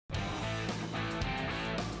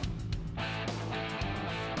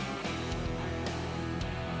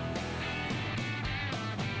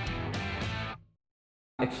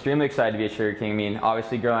Extremely excited to be a Sugar King. I mean,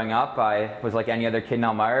 obviously growing up, I was like any other kid in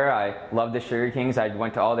Elmira. I loved the Sugar Kings. I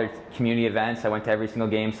went to all their community events. I went to every single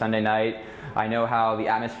game Sunday night. I know how the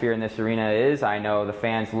atmosphere in this arena is. I know the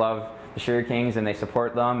fans love the Sugar Kings and they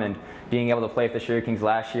support them. And being able to play with the Sugar Kings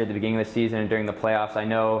last year at the beginning of the season and during the playoffs, I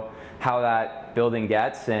know how that building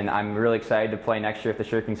gets, and I'm really excited to play next year with the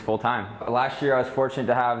Sugar Kings full time. Last year I was fortunate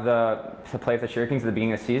to have to play with the Sugar Kings at the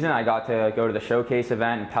beginning of the season. I got to go to the showcase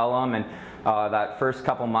event in Pelham, and that first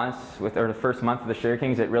couple months, or the first month of the Sugar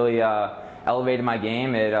Kings, it really elevated my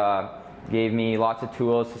game. It gave me lots of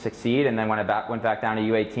tools to succeed, and then when I went back down to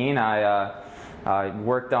U18, I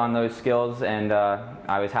worked on those skills, and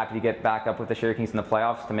I was happy to get back up with the Sugar Kings in the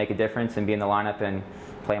playoffs to make a difference and be in the lineup and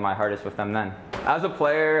play my hardest with them then. As a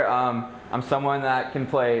player, I'm someone that can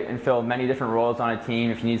play and fill many different roles on a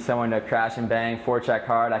team. If you need someone to crash and bang, forecheck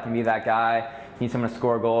hard, I can be that guy. If you need someone to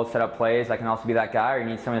score goals, set up plays, I can also be that guy. Or you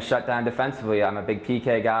need someone to shut down defensively, I'm a big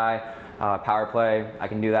PK guy. Power play, I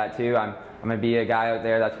can do that too. I'm going to be a guy out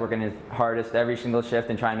there that's working his hardest every single shift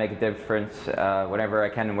and trying to make a difference whenever I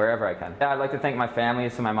can and wherever I can. Yeah, I'd like to thank my family,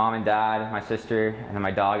 so my mom and dad, my sister, and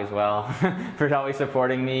my dog as well, for always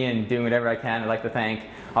supporting me and doing whatever I can. I'd like to thank,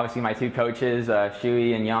 obviously, my two coaches,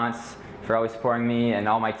 Shuey and Jantz, for always supporting me, and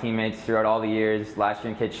all my teammates throughout all the years, last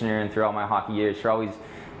year in Kitchener and through all my hockey years, for always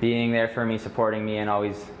being there for me, supporting me, and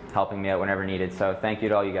always helping me out whenever needed. So thank you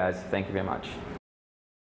to all you guys. Thank you very much.